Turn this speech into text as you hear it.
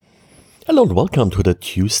Hello and welcome to the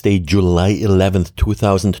Tuesday, July 11th,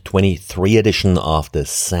 2023 edition of the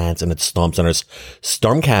SANS and its Storm Center's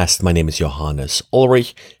StormCast. My name is Johannes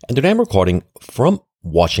Ulrich and today I'm recording from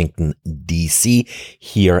Washington, D.C.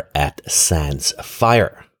 here at SANS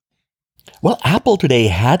Fire. Well, Apple today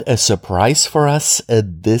had a surprise for us.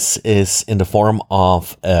 This is in the form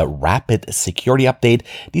of a rapid security update.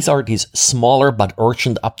 These are these smaller but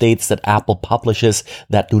urgent updates that Apple publishes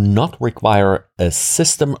that do not require a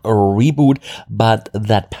system reboot, but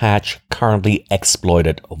that patch currently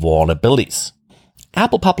exploited vulnerabilities.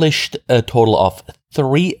 Apple published a total of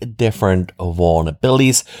 3 different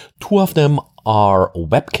vulnerabilities. 2 of them are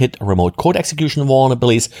WebKit remote code execution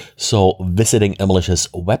vulnerabilities, so visiting a malicious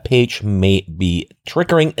web page may be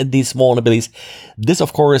triggering these vulnerabilities. This,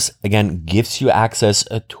 of course, again, gives you access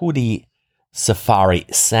to the Safari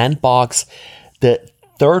sandbox. The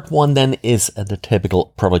third one then is the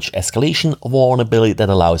typical privilege escalation vulnerability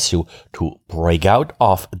that allows you to break out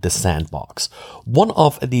of the sandbox. One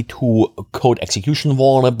of the 2 code execution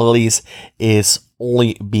vulnerabilities is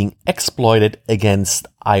only being exploited against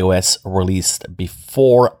iOS released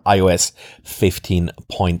before iOS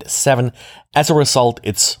 15.7. As a result,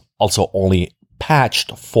 it's also only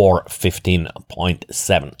patched for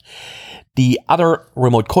 15.7. The other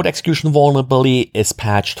remote code execution vulnerability is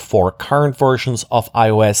patched for current versions of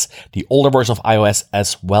iOS, the older version of iOS,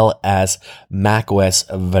 as well as macOS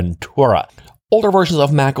Ventura. Older versions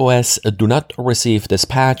of macOS do not receive this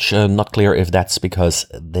patch. Not clear if that's because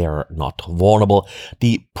they're not vulnerable.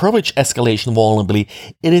 The privilege escalation vulnerability,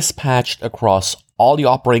 it is patched across all the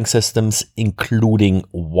operating systems, including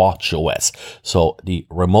watchOS. So the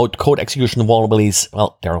remote code execution vulnerabilities,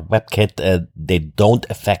 well, they're WebKit. They don't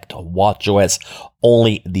affect watchOS.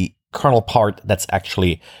 Only the kernel part, that's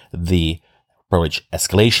actually the privilege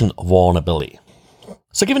escalation vulnerability.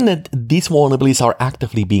 So given that these vulnerabilities are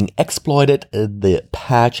actively being exploited, the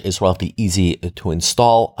patch is relatively easy to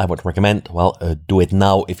install. I would recommend, do it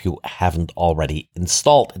now if you haven't already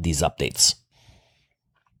installed these updates.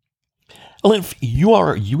 Well, if you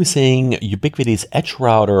are using Ubiquiti's Edge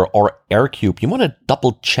Router or AirCube, you want to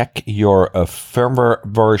double check your firmware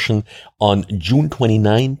version. On June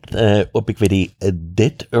 29th, Ubiquiti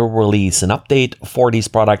did release an update for these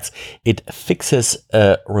products. It fixes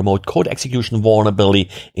a remote code execution vulnerability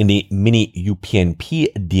in the mini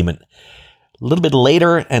UPnP daemon. A little bit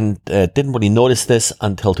later, and didn't really notice this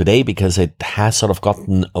until today because it has sort of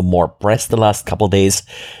gotten more press the last couple of days.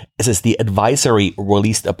 The advisory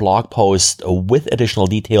released a blog post with additional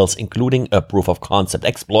details, including a proof of concept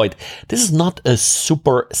exploit. This is not a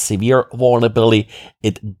super severe vulnerability.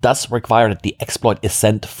 It does require that the exploit is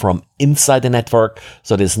sent from inside the network,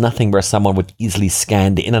 so there's nothing where someone would easily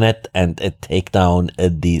scan the internet and take down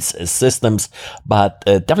these systems. But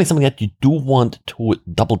definitely something that you do want to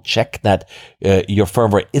double check that your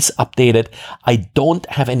firmware is updated. I don't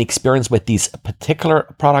have any experience with these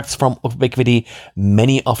particular products from Ubiquiti.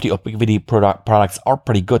 Many of the Ubiquiti products are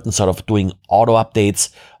pretty good in sort of doing auto updates.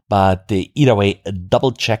 But either way,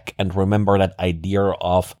 double check and remember that idea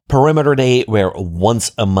of perimeter day, where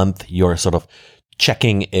once a month you're sort of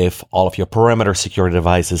checking if all of your perimeter security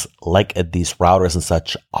devices, like these routers and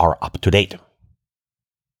such, are up to date.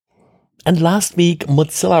 And last week,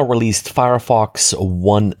 Mozilla released Firefox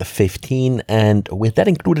 1.15, and with that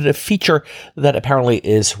included a feature that apparently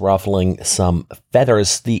is ruffling some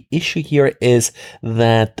feathers. The issue here is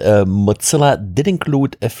that Mozilla did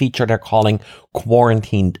include a feature they're calling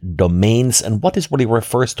quarantined domains. And what this really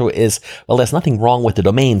refers to is, well, there's nothing wrong with the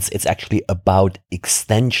domains. It's actually about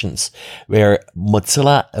extensions, where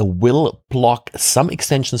Mozilla will block some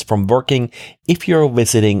extensions from working if you're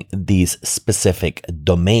visiting these specific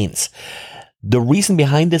domains. The reason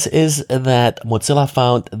behind this is that Mozilla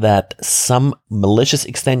found that some malicious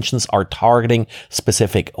extensions are targeting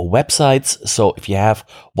specific websites. So if you have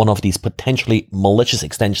one of these potentially malicious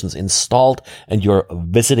extensions installed and you're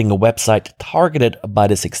visiting a website targeted by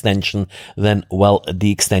this extension, then, well,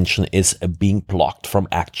 the extension is being blocked from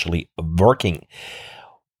actually working.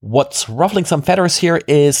 What's ruffling some feathers here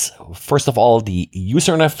is, first of all, the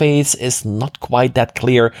user interface is not quite that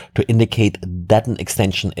clear to indicate that an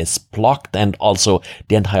extension is blocked, and also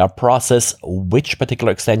the entire process, which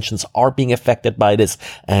particular extensions are being affected by this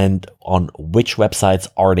and on which websites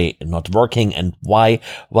are they not working and why.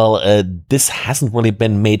 Well, this hasn't really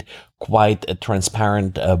been made quite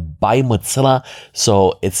transparent by Mozilla.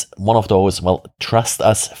 So it's one of those, well, trust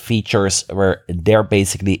us features where they're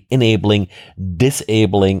basically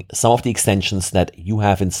disabling some of the extensions that you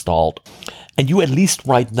have installed. And you, at least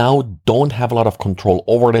right now, don't have a lot of control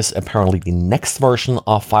over this. Apparently, the next version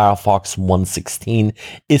of Firefox 1.16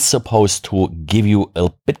 is supposed to give you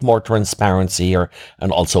a bit more transparency here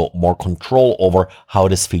and also more control over how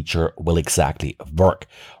this feature will exactly work.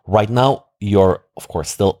 Right now, you're, of course,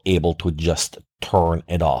 still able to just turn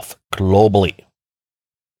it off globally.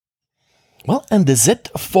 Well, and that's it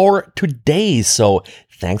for today. So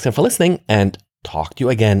thanks for listening and talk to you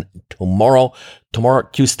again tomorrow. Tomorrow,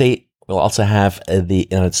 Tuesday, we'll also have the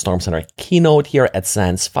Internet Storm Center keynote here at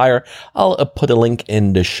Sans Fire. I'll put a link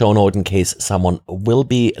in the show note in case someone will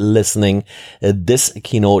be listening. This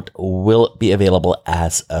keynote will be available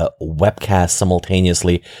as a webcast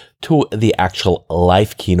simultaneously to the actual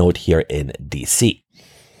live keynote here in DC.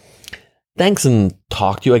 Thanks and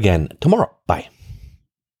talk to you again tomorrow.